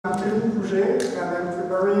named POUGET, and I'm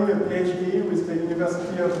preparing a PhD with the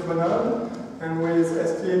University of Grenoble and with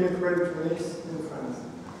STMicroelectronics in France.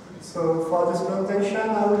 So for this presentation,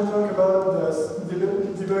 I will talk about the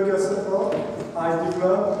debugger support I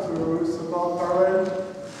developed to support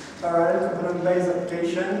parallel component-based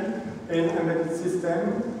application in embedded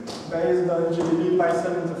system based on GDB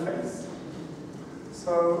Python interface.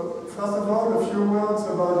 So first of all, a few words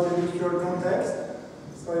about the industrial context.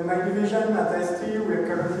 So in my division at ST, we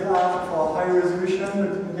currently have for high resolution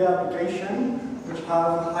multimedia application, which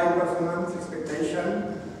have high performance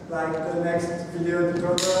expectation, like the next video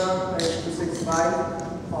decoder,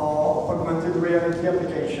 H.265, or augmented reality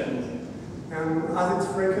applications. And as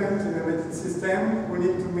it's frequent in embedded system, we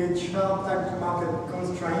need to meet sharp time-to-market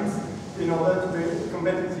constraints in order to be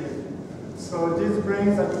competitive. So this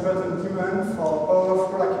brings an important demand for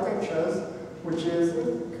powerful architectures, which is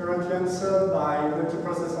currently answered by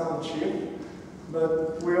multiprocessor on chip.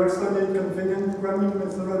 But we also need convenient programming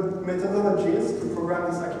methodologies to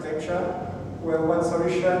program this architecture, where one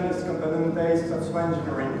solution is component-based software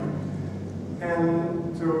engineering.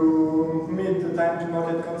 And to meet the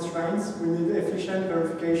time-to-market constraints, we need efficient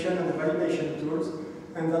verification and validation tools,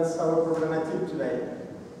 and that's our problematic today.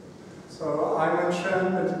 So I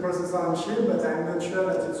mentioned multiprocessor on chip, but I'm not sure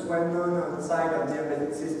that it's well known outside of the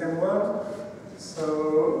embedded system world.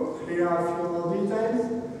 So here are a few more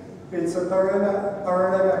details. It's a parallel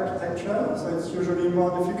architecture, so it's usually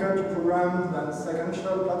more difficult to program than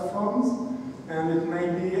sequential platforms, and it may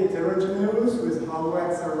be heterogeneous with hardware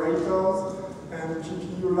accelerators and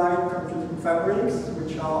GPU-like computing fabrics,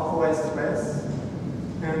 which are OS-less.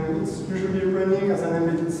 And it's usually running as an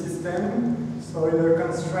embedded system, so in a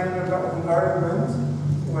constrained environment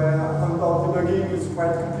where onboard debugging is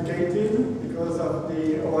quite complicated because of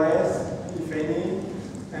the OS, if any,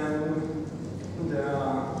 and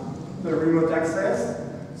the remote access.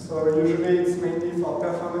 So usually it's mainly for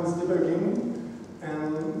performance debugging,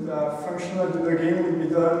 and functional debugging will be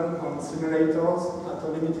done on simulators at a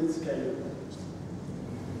limited scale.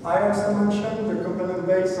 I also mentioned the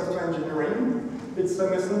component-based software engineering. It's a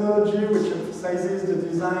methodology which emphasizes the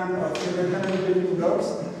design of independent building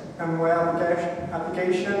blocks and where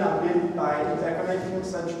applications are built by interconnecting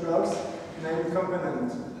such blocks named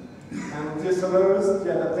components. And this allows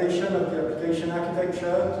the adaptation of the application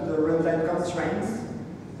architecture to the runtime constraints.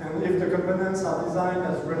 And if the components are designed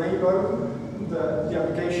as runnable, the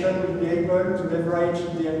application will be able to leverage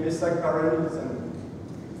the MPSOC parallelism.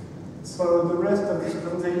 So the rest of this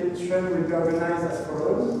presentation will be organized as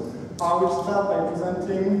follows. I will start by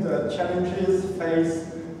presenting the challenges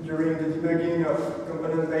faced during the debugging of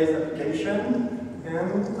component-based application,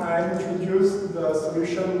 and I introduce the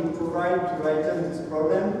solution we provide to lighten this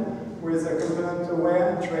problem with a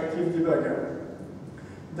component-aware interactive debugger.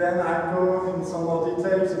 Then I go in some more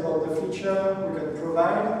details about the feature we can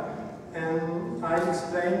provide, and I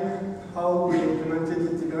explain how we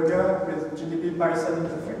implemented the debugger with GDB Python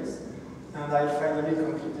interface. And I finally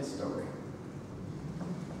complete this talk.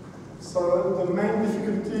 So the main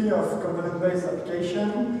difficulty of component-based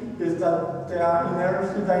application is that they are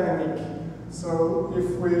inherently dynamic. So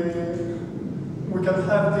if we can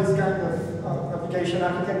have this kind of application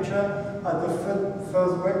architecture at the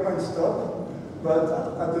first breakpoint stop,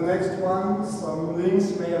 but at the next one, some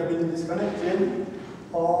links may have been disconnected,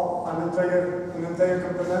 or an entire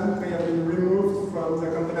component may have been removed from the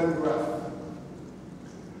component graph.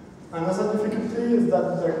 Another difficulty is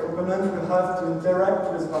that the component will have to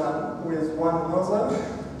interact with one another.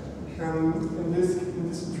 And in this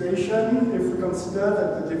situation, if we consider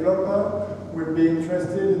that the developer will be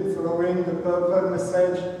interested in following the purple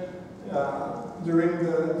message during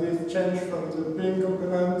the change from the pink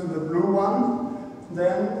component to the blue one,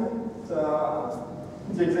 then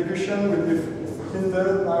the execution will be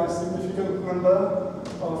hindered by a significant number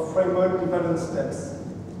of framework dependent steps.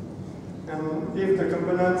 And if the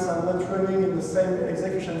components are not running in the same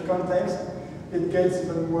execution context, it gets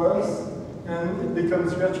even worse, and it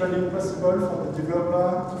becomes virtually impossible for the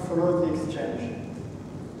developer to follow the exchange.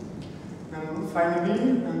 And finally,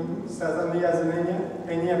 and certainly as in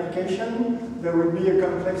any application, there will be a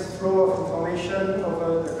complex flow of information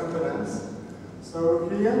over the components. So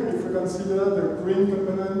here, if we consider the green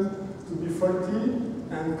component to be faulty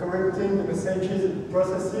and correcting the messages it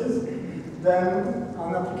processes, then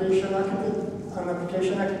an application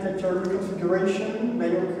architecture reconfiguration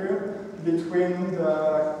may occur between the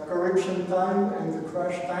correction time and the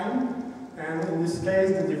crash time. And in this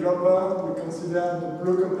case, the developer will consider the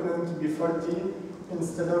blue component to be faulty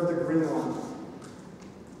instead of the green one.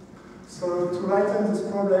 So to lighten this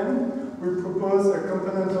problem, we propose a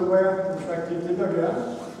component-aware interactive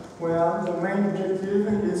debugger, where the main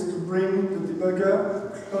objective is to bring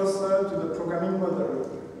debugger closer to the programming model.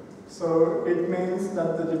 So it means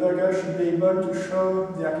that the debugger should be able to show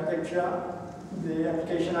the architecture, the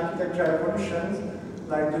application architecture evolutions,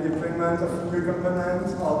 like the deployment of new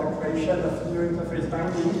components or the creation of new interface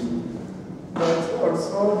bindings. But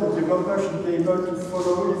also the developer should be able to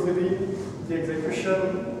follow easily the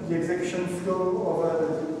execution flow over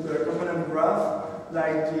the component graph,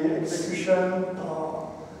 like the execution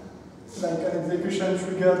like an execution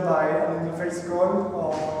triggered by an interface call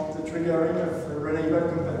or the triggering of a reliable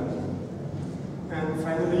component. And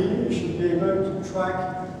finally, you should be able to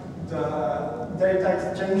track the data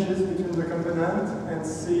exchanges between the component and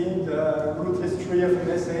see the root history of a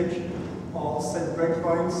message or set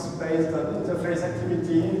breakpoints based on interface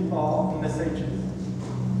activity or messages.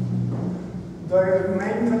 The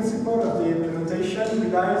main principle of the implementation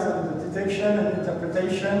relies on the detection and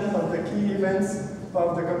interpretation of the key events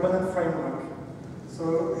of the component framework.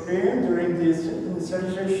 So here, during this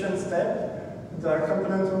initialization step, the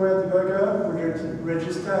component-aware debugger will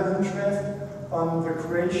register an interest on the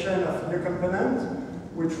creation of a new component,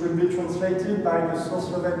 which will be translated by the source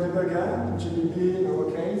level debugger, GDB in our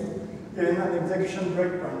case, in an execution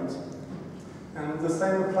breakpoint. And the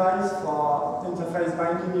same applies for interface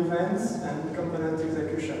binding events and component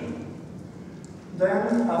execution.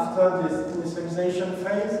 Then, after this initialization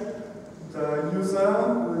phase, the user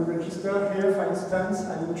will register here, for instance,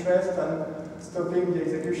 an interest on stopping the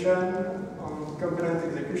execution, on component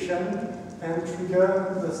execution, and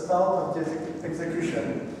trigger the start of the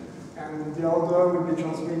execution. And the order will be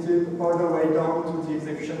transmitted all the way down to the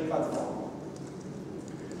execution platform.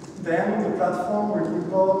 Then the platform will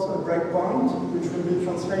report a breakpoint, which will be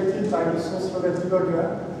translated by the source level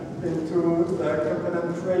debugger into the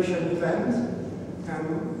component creation event. And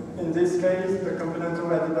in this case, the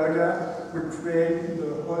component-aware debugger will create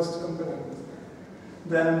the host component.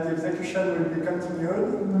 Then the execution will be continued.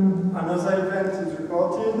 Another event is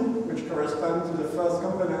reported, which corresponds to the first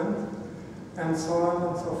component, and so on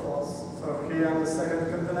and so forth. So here the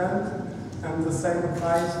second component, and the same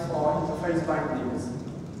applies for interface bindings.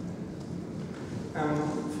 And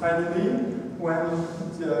finally, when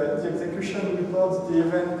the execution reports the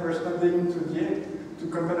event corresponding to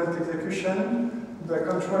component execution, the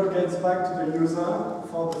control gets back to the user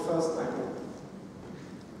for the first time.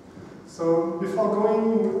 So before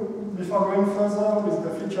going further with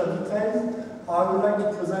the feature details, I would like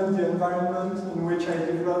to present the environment in which I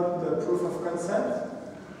developed the proof of concept.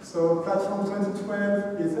 So Platform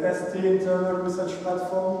 2012 is ST internal research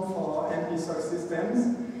platform for MP-SOC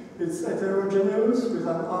systems. It's heterogeneous with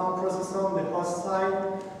an ARM processor on the host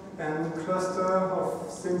side and a cluster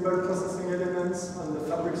of simple processing elements on the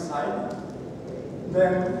fabric side.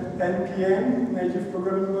 Then NPM, Native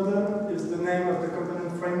Programming Model, is the name of the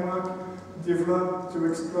component framework developed to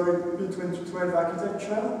exploit P2012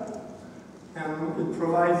 architecture. And it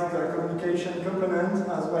provides the communication component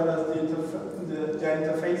as well as the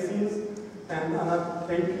interfaces and an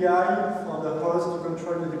API for the host to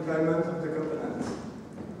control the deployment of the components.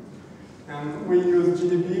 And we use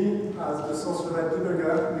GDB as the source level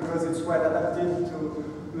debugger because it's well adapted to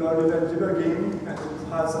low-level debugging and it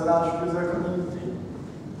has a large user community.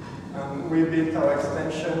 We built our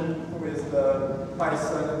extension with the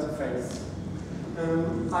Python interface.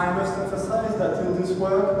 I must emphasize that in this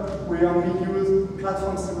work, we only use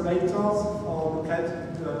platform simulators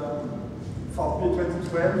for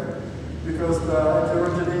P2012 because the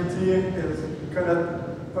heterogeneity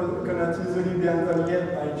cannot easily be handled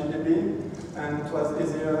yet by GDB, and it was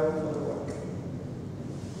easier for the work.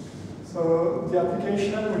 So the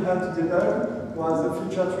application we had to debug was a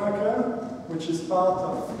feature tracker, which is part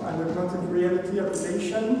of an augmented reality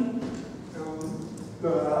application.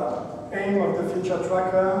 The aim of the feature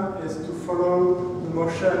tracker is to follow the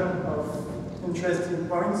motion of interesting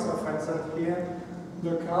points. So for instance here,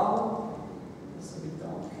 the car, it's a bit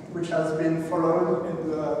dark, which has been followed in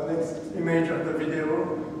the next image of the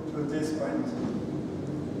video to this point.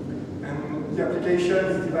 And the application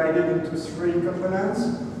is divided into 3 components,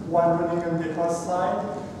 one running on the host side,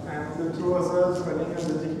 and the 2 others running on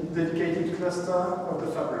the dedicated cluster of the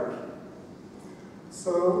fabric.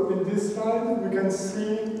 So in this slide, we can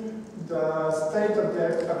see the state of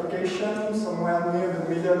the application somewhere near the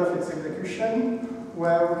middle of its execution,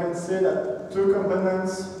 where we can see that 2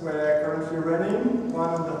 components were currently running, one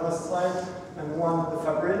on the host side and one on the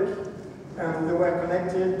fabric, and they were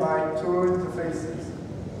connected by 2 interfaces.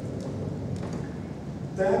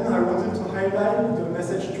 Then I wanted to highlight the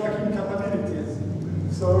message tracking capabilities.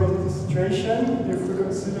 So in this situation, if we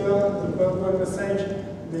consider the purple message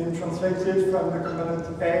being translated from the component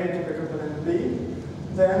A to the component B,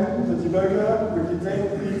 then the debugger will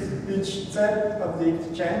detect each step of the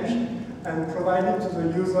exchange and provide it to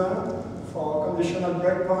the user for conditional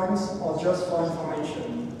breakpoints or just for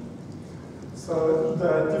information. So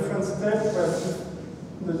the different steps,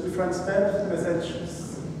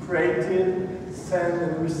 messages created, sent,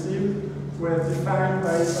 and received were defined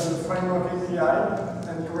based on the framework API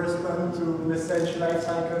and correspond to message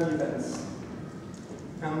lifecycle events.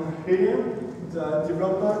 And here, the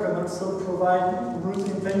developer can also provide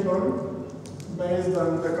routing table based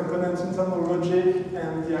on the component internal logic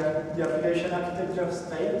and the application architecture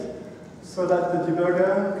state, so that the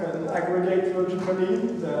debugger can aggregate logically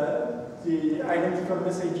the identical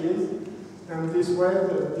messages, and this way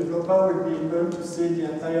the developer will be able to see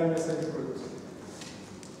the entire message route.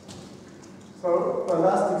 So, a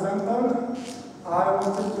last example, I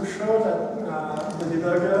wanted to show that the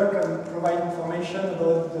debugger can provide information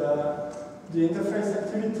about the interface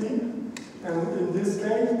activity, and in this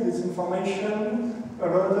case, this information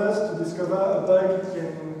allowed us to discover a bug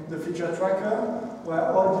in the feature tracker,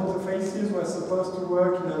 where all the interfaces were supposed to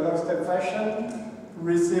work in a lockstep fashion,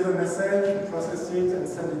 receive a message, process it, and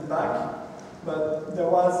send it back. But there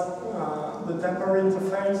was, the temporary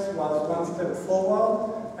interface was one step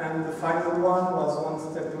forward, and the final one was one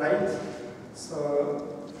step late.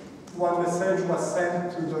 So one message was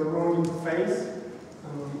sent to the wrong interface.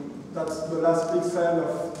 That's the last pixel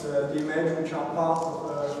of the image, which are part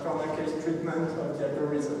of the corner case treatment of the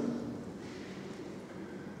algorithm.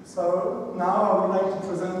 So now I would like to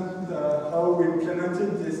present how we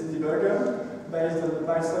implemented this debugger based on the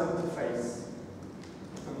Python interface.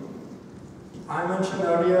 I mentioned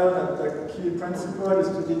earlier that the key principle is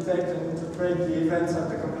to detect and interpret the events of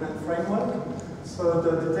the component framework. So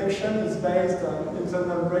the detection is based on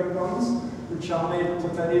internal breakpoints, which are made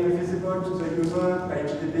totally invisible to the user by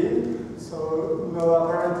GDB. So no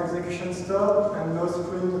apparent execution stop and no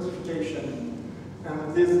screen notification.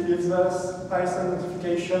 And this gives us Python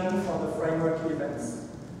notification for the framework events.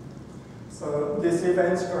 So these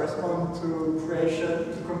events correspond to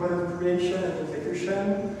component creation and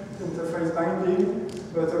execution, interface binding,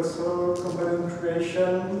 but also component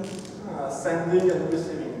creation, sending and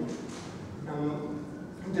receiving.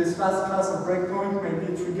 This last class of breakpoint may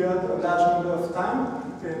be triggered a large number of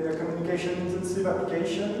times in a communication-intensive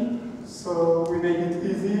application, so we make it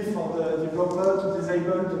easy for the developer to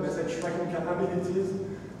disable the message tracking capabilities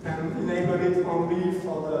and enable it only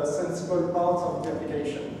for the sensible parts of the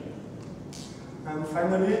application. And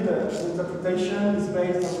finally, the interpretation is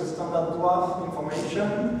based on the standard dwarf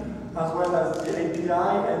information, as well as the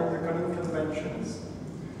API and the calling conventions.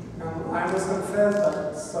 And I must confess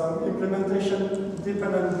that some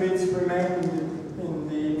implementation-dependent bits remain in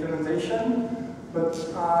the implementation, but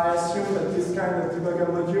I assume that this kind of debugger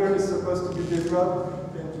module is supposed to be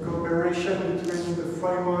developed in cooperation between the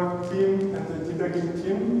framework team and the debugging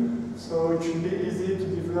team, so it should be easy to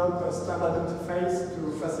develop a standard interface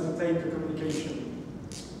to facilitate the communication.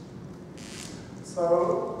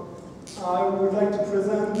 So I would like to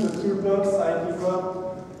present the toolbox I developed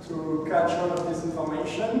to catch all of this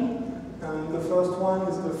information. And the first one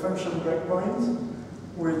is the function breakpoint,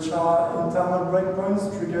 which are internal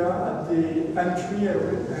breakpoints triggered at the entry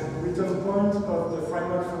and return point of the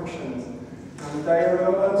framework functions. And they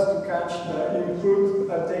allow us to catch the input,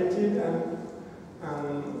 updated,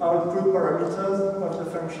 and output parameters of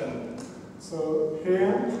the function. So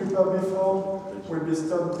here, prepare before will be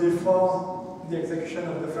stopped before the execution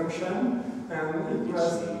of the function, and it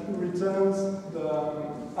must return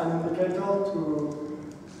an indicator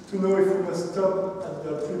to know if we must stop at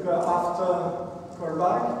the prepare after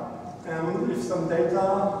callback, and if some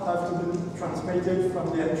data have to be transmitted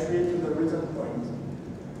from the entry to the return point.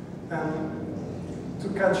 And to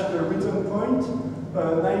catch the return point,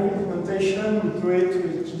 naive implementation would do it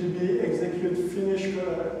with GDB execute finish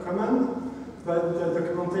command, but the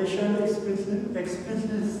documentation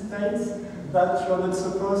explicitly states that you're not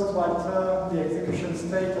supposed to alter the execution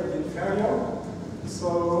state of the inferior.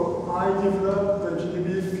 So I developed the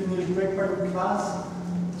GDB finish breakpoint class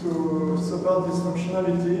to support this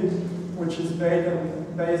functionality, which is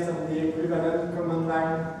based on the equivalent command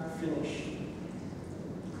line finish.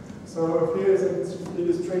 So here is an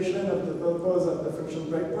illustration of the purpose of the function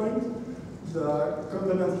breakpoint. The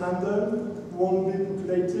component handle won't be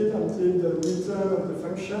populated until the return of the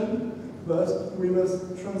function, but we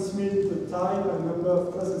must transmit the type and number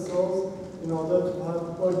of processors in order to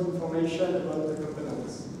have all the information about the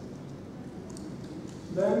components.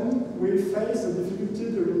 Then we face a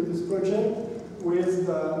difficulty during this project with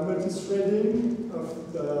the multi-threading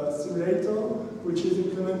of the simulator, which is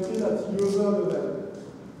implemented at user level.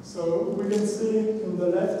 So we can see in the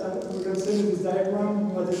left, we can see in this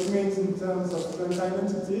diagram what it means in terms of runtime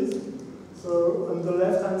entities. So on the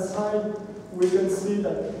left-hand side, we can see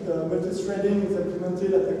that the multi-threading is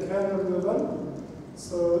implemented at the kernel level.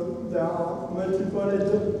 So there are multiple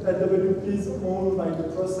LWPs owned by the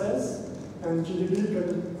process, and GDB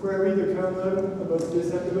can query the kernel about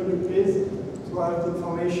these LWPs to have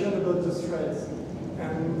information about the threads.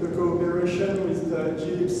 And the cooperation with the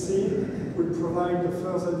glibc will provide the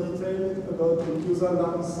further detail about the user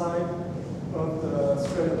learn side of the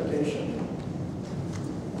thread application.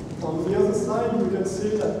 On the other side, we can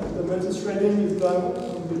see that the multi-threading is done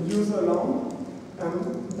on the user learn,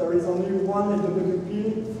 and there is only one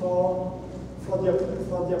LWP for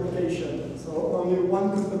the application. So only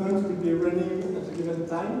one component will be running at a given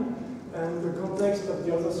time, and the context of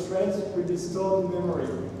the other threads will be stored in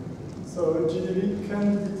memory. So GDB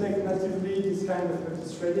can detect natively this kind of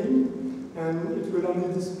multi-threading, and it will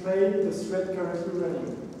only display the thread currently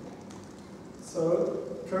running. So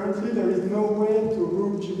currently there is no way to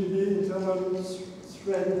root GDB internal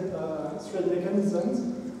thread mechanisms,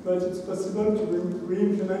 but it's possible to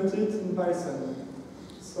re-implement it in Python.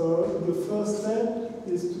 So the first step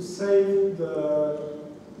is to save the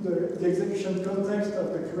execution context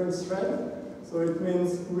of the current thread. So it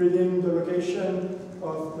means reading the location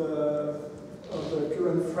of the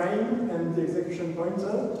current frame and the execution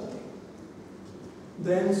pointer.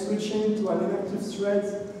 Then switching to an inactive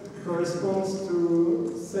thread corresponds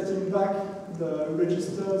to setting back the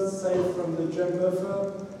registers saved from the jump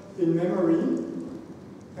buffer in memory.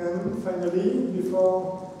 And finally,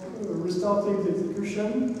 before restarting the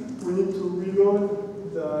execution, we need to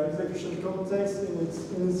reload the execution context in its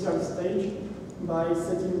initial stage by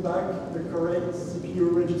setting back the correct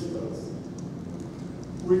CPU registers.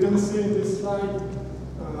 We can see in this slide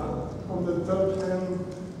on the top hand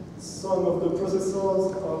some of the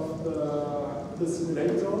processors of the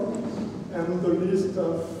simulator and the list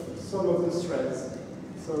of some of the threads.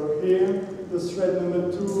 So here, the thread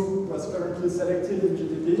number 2 was currently selected in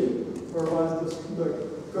GDB, whereas the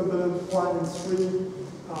component 1 and 3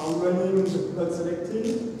 are running but not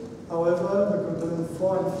selected. However, the component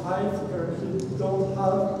 4 and 5 currently don't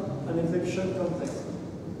have an execution context.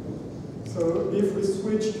 So if we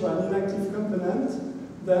switch to an inactive component,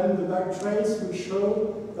 then the backtrace will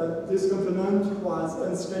show that this component was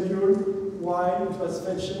unscheduled while it was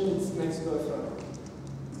fetching its next buffer.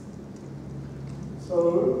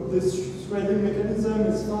 So this threading mechanism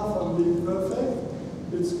is far from being perfect.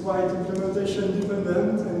 It's quite implementation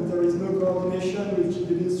dependent, and there is no coordination with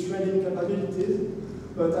GDB's threading capabilities,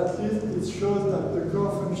 but at least it shows that the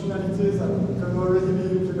core functionalities can already be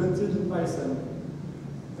implemented in Python.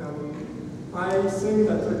 I think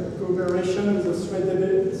that the cooperation with the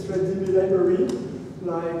ThreadDB library,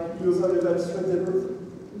 like user-level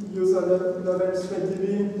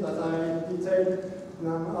ThreadDB that I detailed in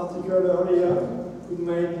an article earlier, would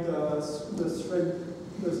make the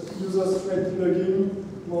user thread debugging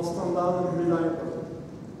more standard and reliable.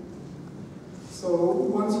 So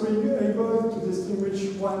once we're able to distinguish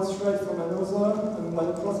one thread from another and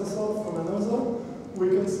one processor from another, we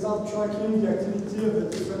can start tracking the activity of the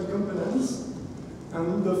different components.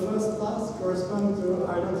 And the first task corresponds to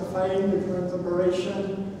identifying the current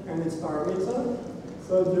operation and its parameter.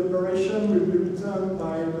 So the operation will be returned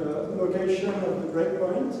by the location of the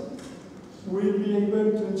breakpoint. We'll be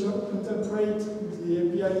able to interpret the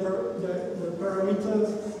API the parameters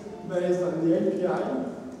based on the API,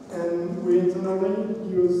 and we internally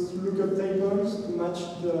use lookup tables to match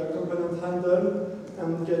the component handle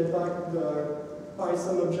and get back the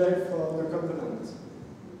Python object for the component.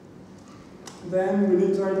 Then we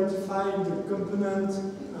need to identify the component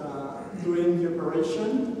doing the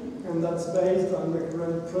operation, and that's based on the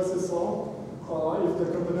current processor, or if the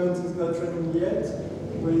component is not running yet,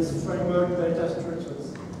 with framework data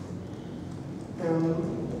structures. And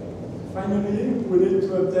finally, we need to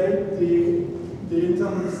update the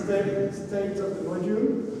internal state of the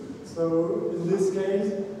module. So in this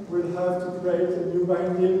case, we'll have to create a new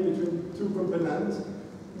binding between two components,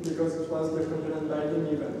 because it was the component binding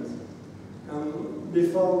event.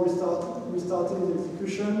 Before restarting the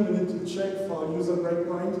execution, we need to check for user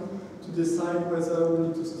breakpoint to decide whether we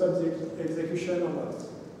need to stop the execution or not.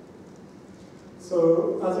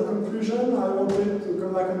 So as a conclusion, I wanted to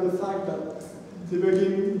come back on the fact that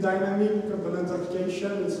debugging dynamic component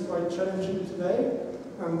application is quite challenging today,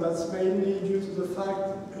 and that's mainly due to the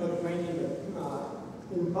fact, not mainly,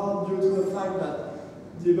 in part due to the fact that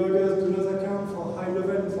debuggers do not account for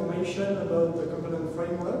high-level information about the component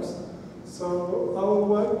frameworks. So our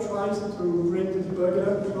work tries to bring the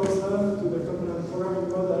debugger closer to the component programming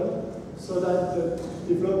model so that the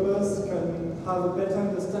developers can have a better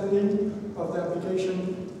understanding of the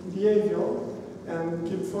application behavior and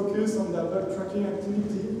keep focus on their bug tracking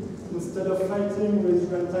activity instead of fighting with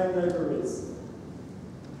runtime libraries.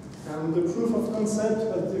 And the proof of concept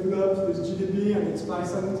was developed with GDB and its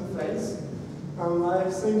Python interface. And I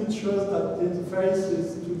think it shows that the interface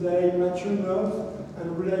is today mature enough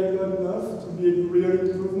and reliable enough to be a real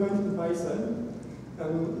improvement in Python.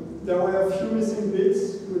 And there were a few missing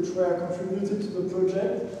bits which were contributed to the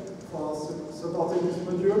project for supporting this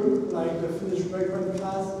module, like the finished breakpoint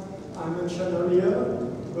class I mentioned earlier,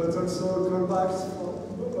 but also callbacks,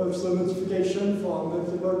 also notification for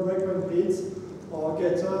multiple breakpoint bits, or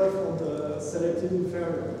getter for the selected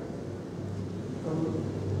inferior.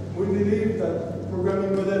 We believe that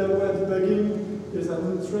programming model-aware debugging is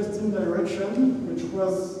an interesting direction which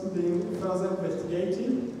was being further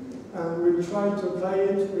investigated, and we'll try to apply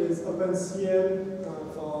it with OpenCL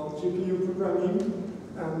for GPU programming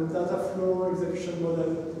and data flow execution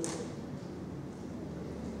model.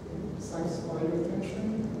 Thanks for your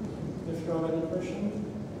attention. If you have any questions.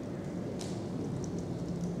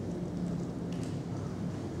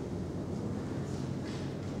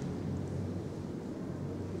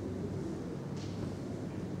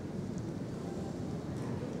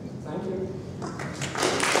 Thank you.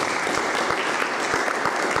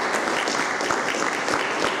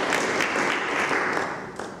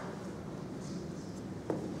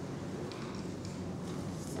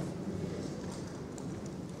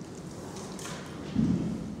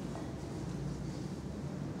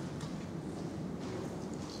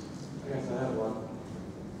 Yes, I have one.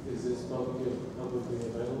 Is this publicly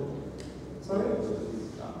available? Sorry?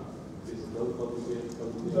 Is it not publicly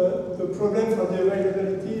available? The problem for the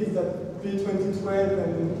availability is that P2012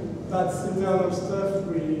 and that's internal stuff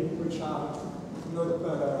which are not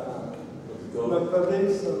public.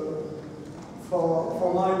 So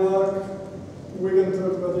for my work, we can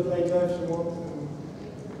talk about it later if you want.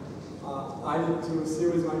 I need to see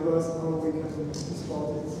with my boss how we can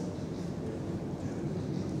support it.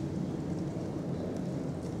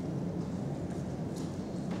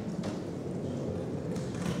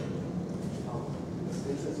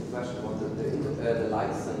 Question about the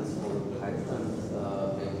license for Python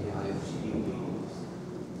API of GDB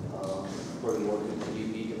for more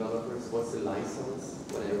GDB developers. What's the license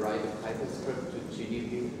when I write a Python script to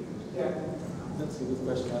GDB? Yeah, that's a good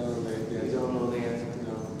question. I don't know the answer. You don't know the answer?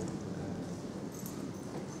 No.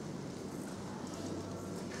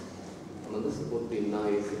 Well, this would be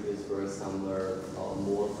nice if this were somewhere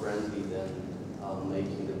more friendly than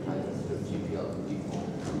making the Python script GPL default.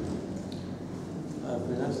 I've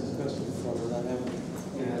been asked this question before, but I haven't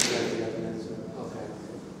had an answer. Okay.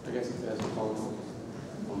 I guess if there's a problem,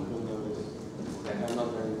 we'll notice. Okay. I'm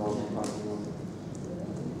not very involved in Python.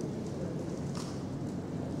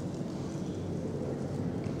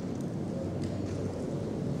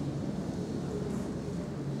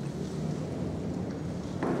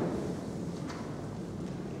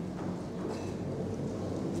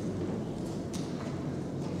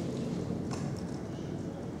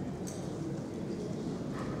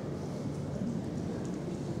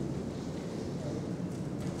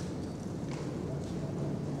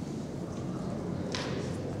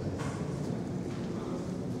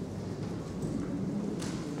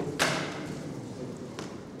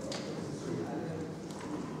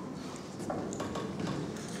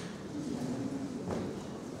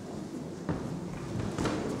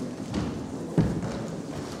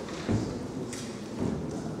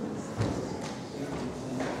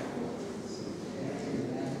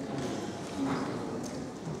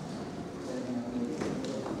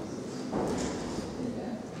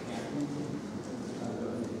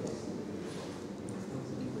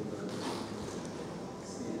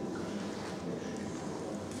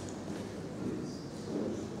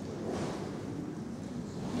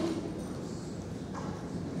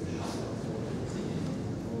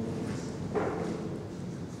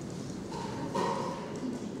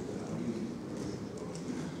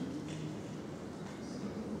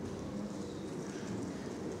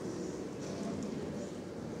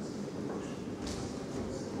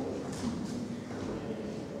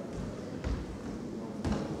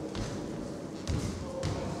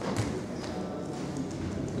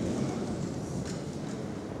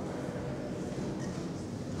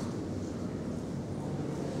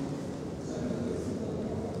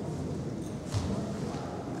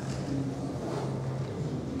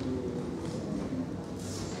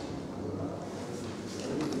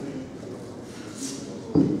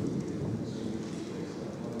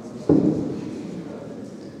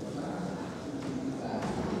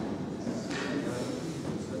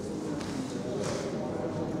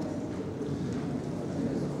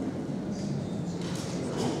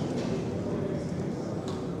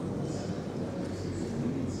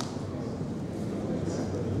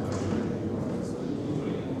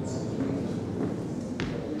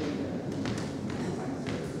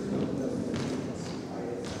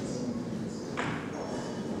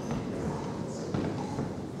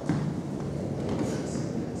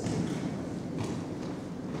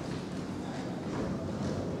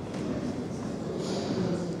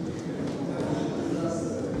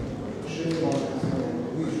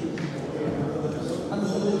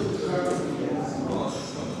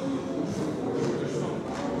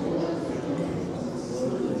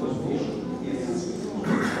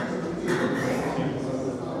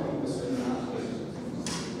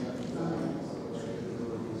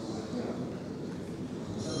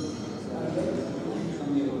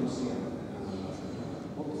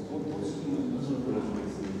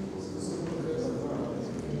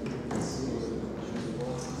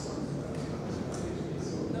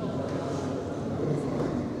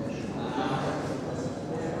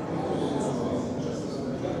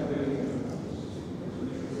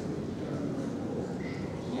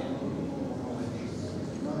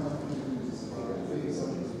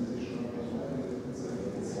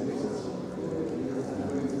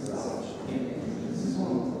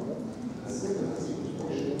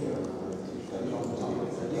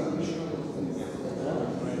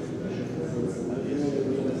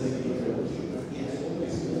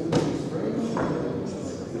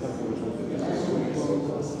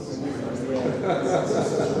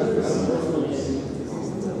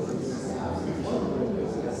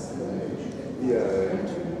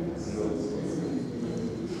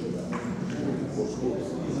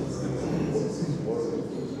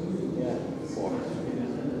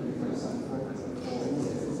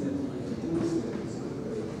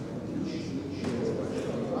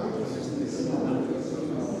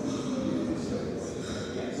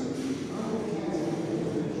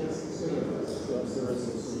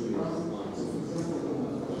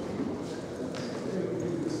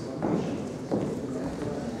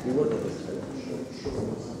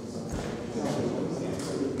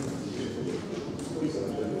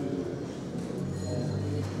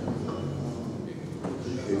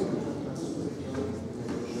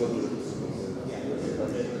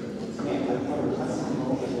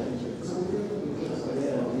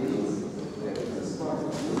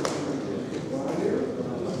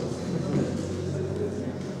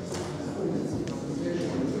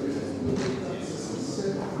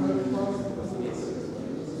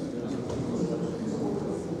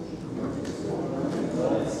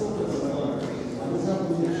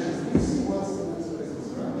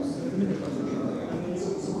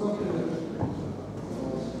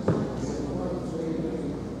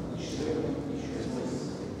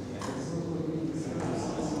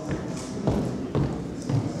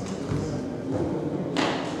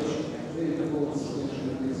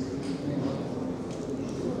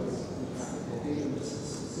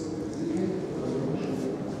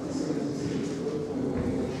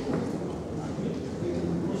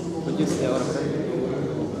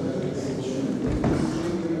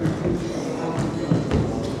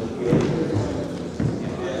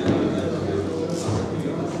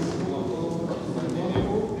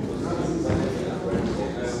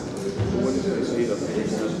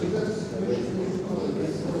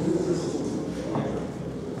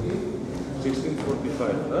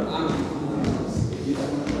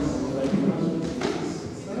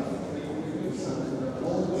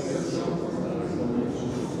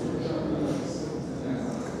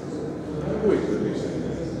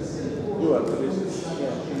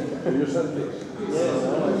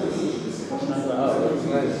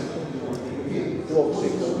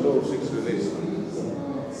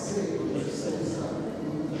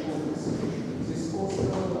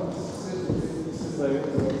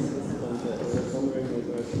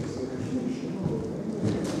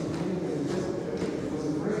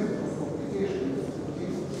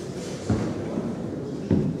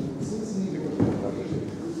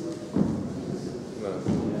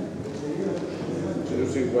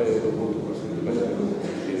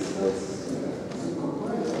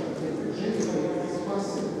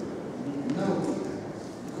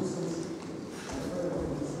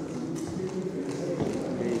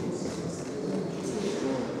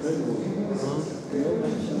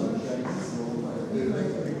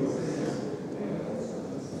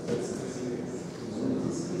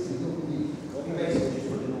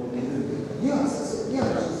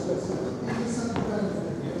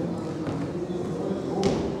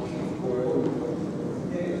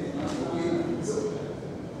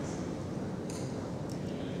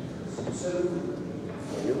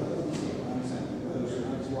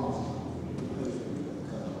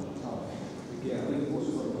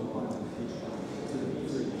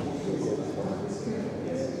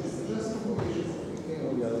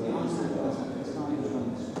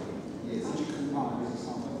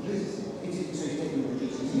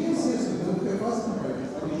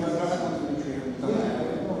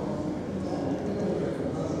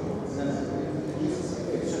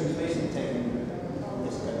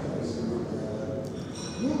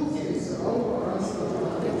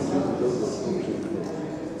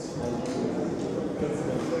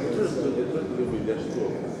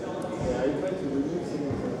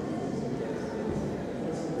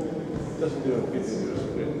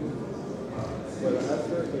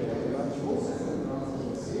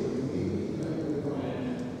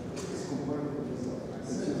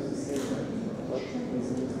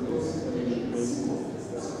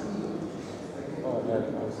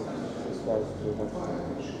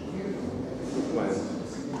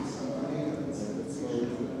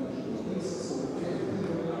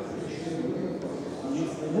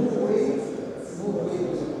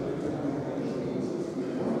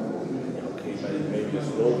 Maybe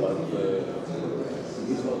slow, but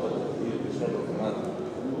he's not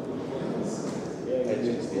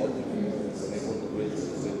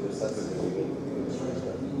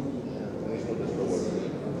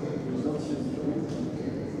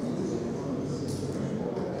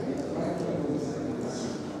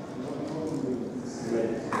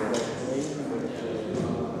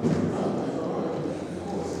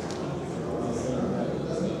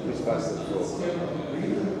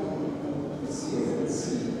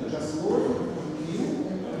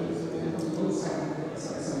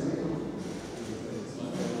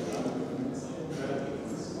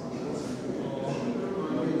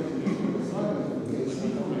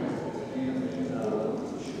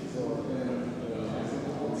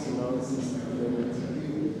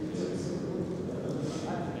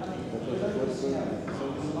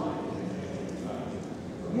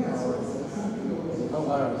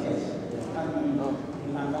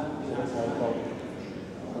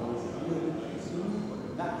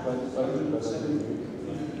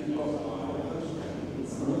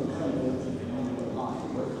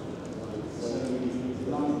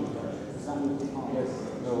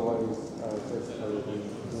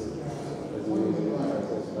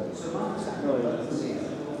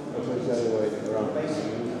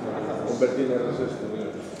converting RSS to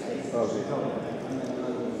news. Okay.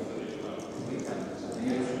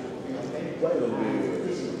 Why don't we,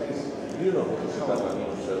 do you know how to set up a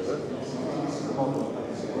news server?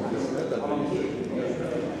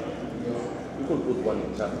 You could put one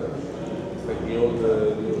in chapter, like the old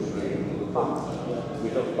news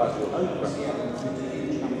without password,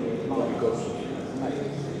 because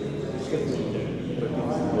it's getting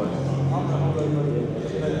one.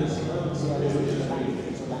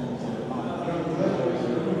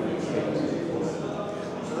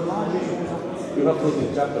 You have put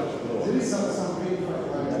in chapters, no?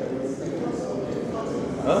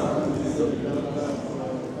 Huh? No.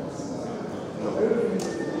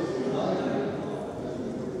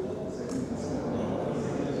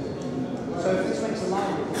 So if this makes a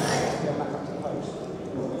line, you go back up to the post.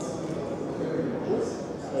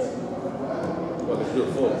 Well, it's your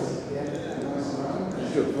fault.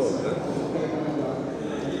 It's your fault, eh?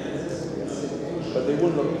 But they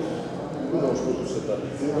will not. Who knows how to set up?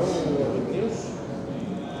 Do you know news?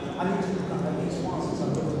 I need to look up at least once since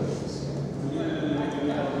I've looked at this.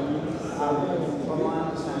 From my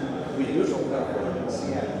understanding, We use all that.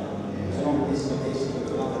 yeah, as long as this is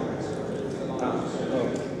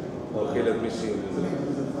Okay, let me see.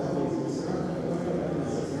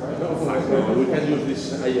 No, fine. No, we can use this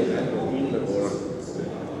INN or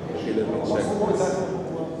okay, let me check.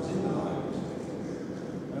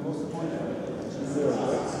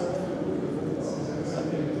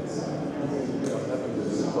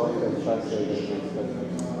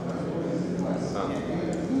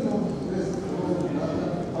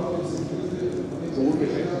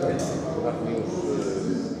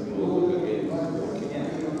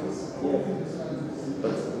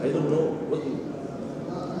 But I don't know what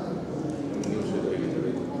news is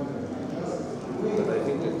reiterated. But I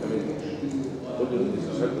think that, I mean, what you need is a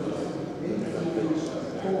server.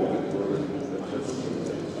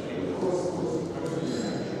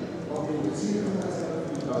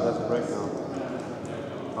 Oh, that's a breakdown.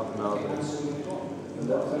 Half an hour.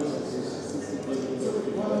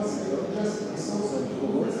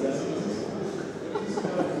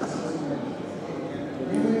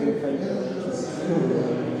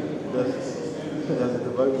 There's a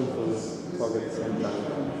debugging for POUGET at the same time.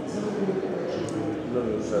 No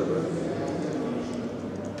new server.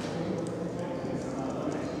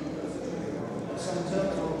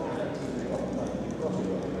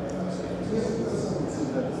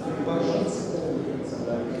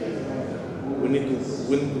 We need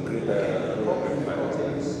to create a program file.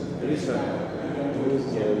 There is a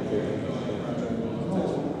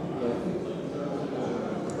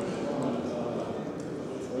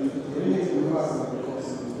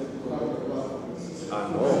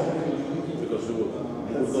no, because you would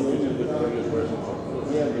confuse it with previous versions of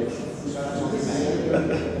news.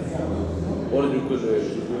 Or you could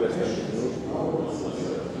do a static news.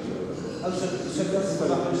 So that's the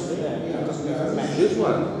post there. This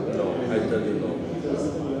one? No, I tell you no.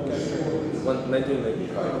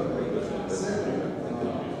 1995.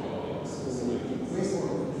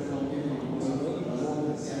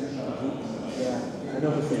 Yeah, I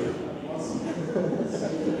know the thing.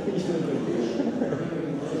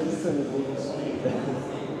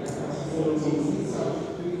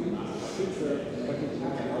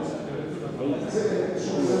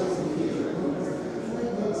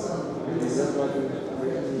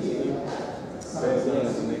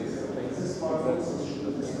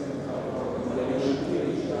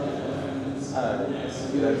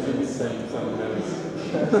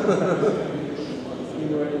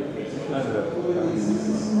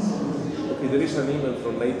 Okay, there is an email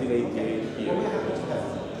from 1988 here.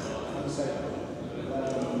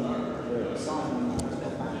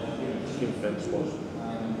 Kim Fence was.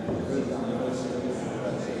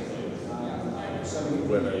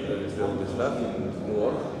 When I did all this stuff in New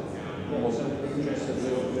York.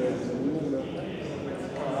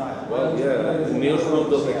 Well, yeah,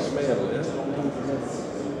 newsroom.xmail, yeah?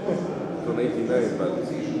 From 89, but...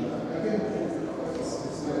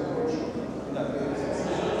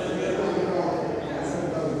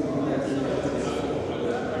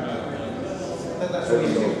 I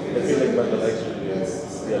don't know. I feel like vandalization should be the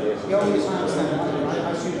alias. You always understand that, right?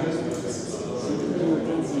 I assume that's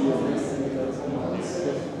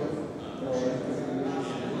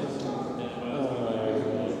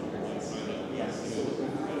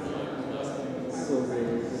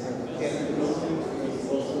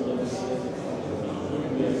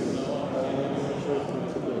Yeah.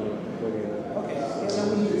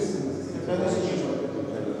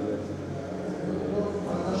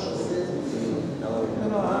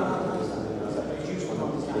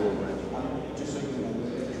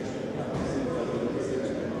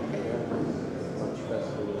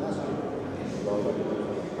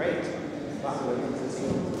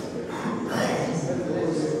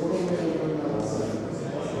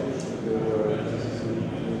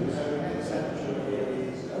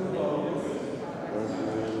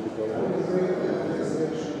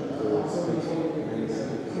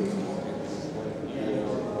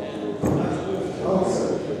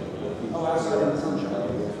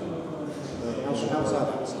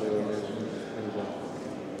 were mentioned,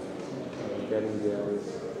 and getting the errors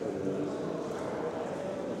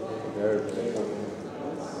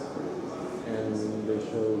and they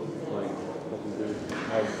showed like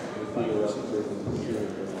how to figure out certain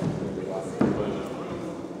students in the last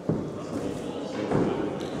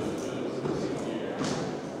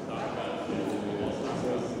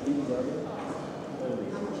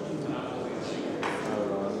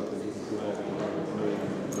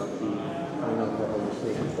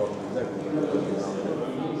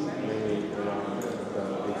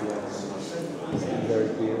very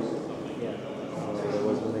clear. There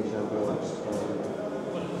was one example of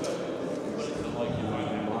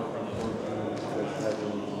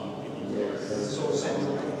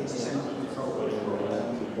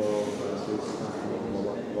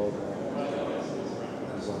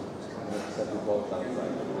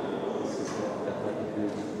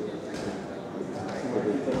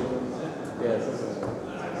yes,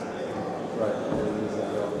 right.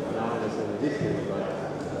 Now it's in addition,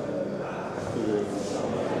 figuring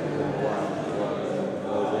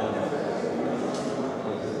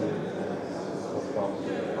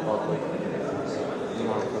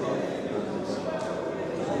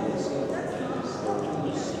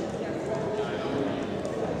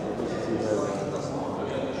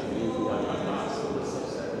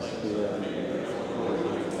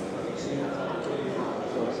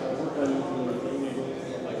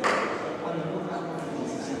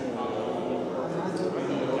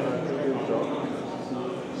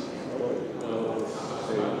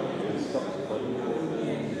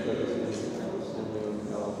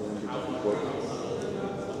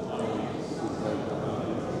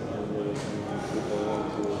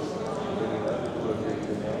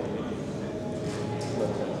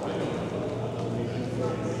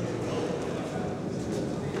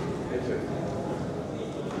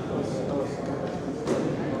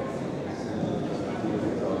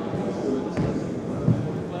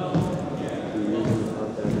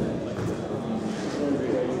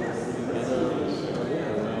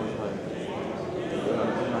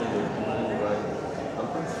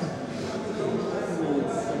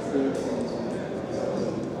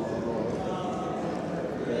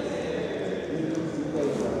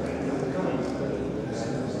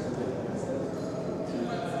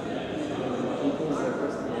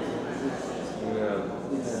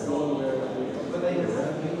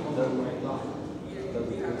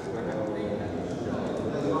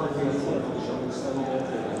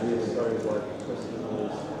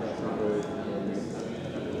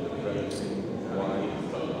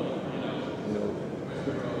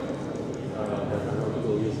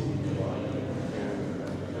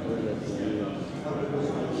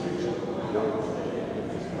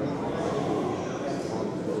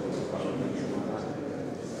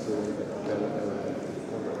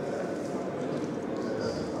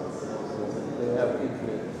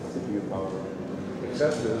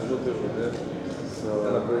Exactly, there's no difference there. So,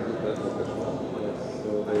 and a very good network as well. Yes,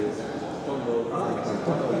 so they found out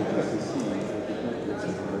the GCC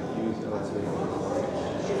use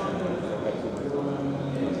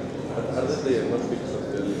And are they not fixed of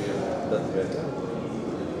the that better?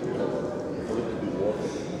 A little bit more.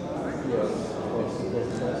 yes,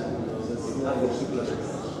 it's not more simpler. It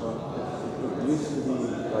used to be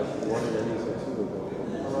like one release or two ago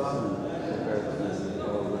compared to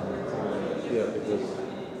yeah, it was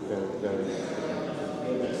very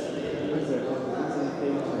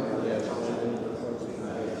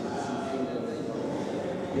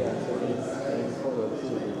yeah, so it's called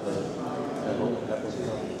too because I don't have a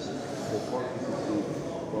stuff. The quantity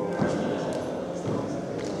for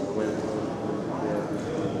when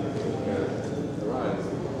they arrive,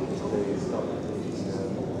 they stop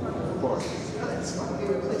of course.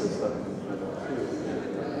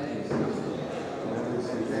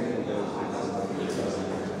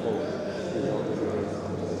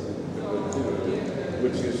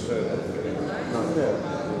 Which is not fair.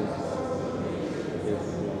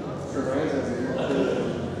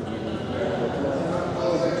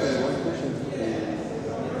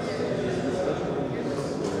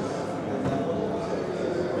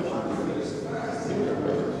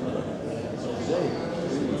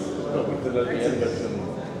 the end version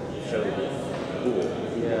shall Google.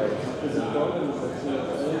 Yeah, because the problem is that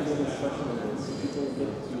only the discussion of this, people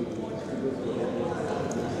get to distribute the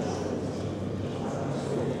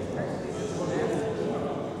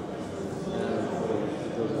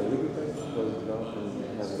those are really good, close it off and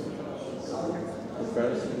have a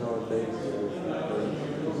comparison nowadays with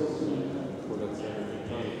for that same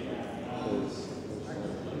time is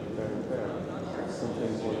very fair. Some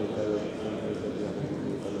things will be better, some things will be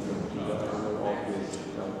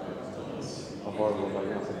obvious horrible about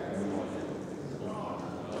nothing.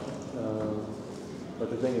 But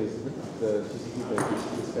the thing is, the TCP page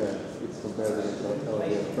is fair. It's compared to the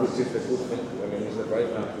Which is the good thing. I mean, it's the right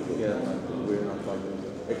thing to do. yeah, we're not talking.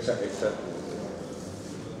 Exactly.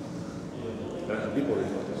 People is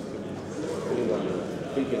not anyone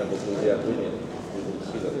thinking about what they are doing. You will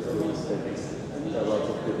see that there is There are lots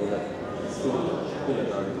of people that still are.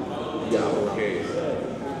 yeah, okay.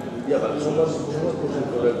 Yeah, but someone pushing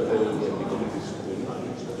for it because it is school.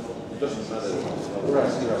 It doesn't matter.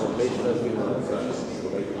 Whereas the information has been on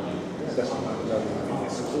it doesn't matter.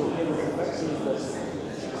 It's school.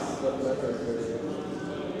 What matters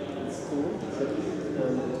is school.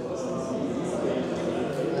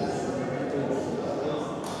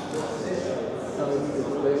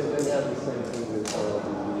 They have the same thing with the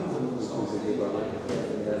debugger.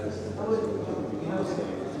 They have the same thing with the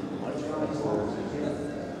same.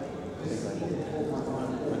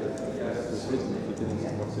 This reason he didn't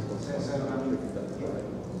support C++.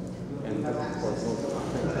 And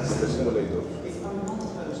The simulator.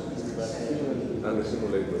 And the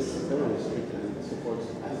simulator. very restricted. It supports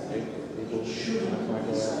able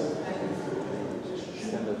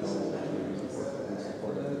standard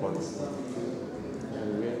support points.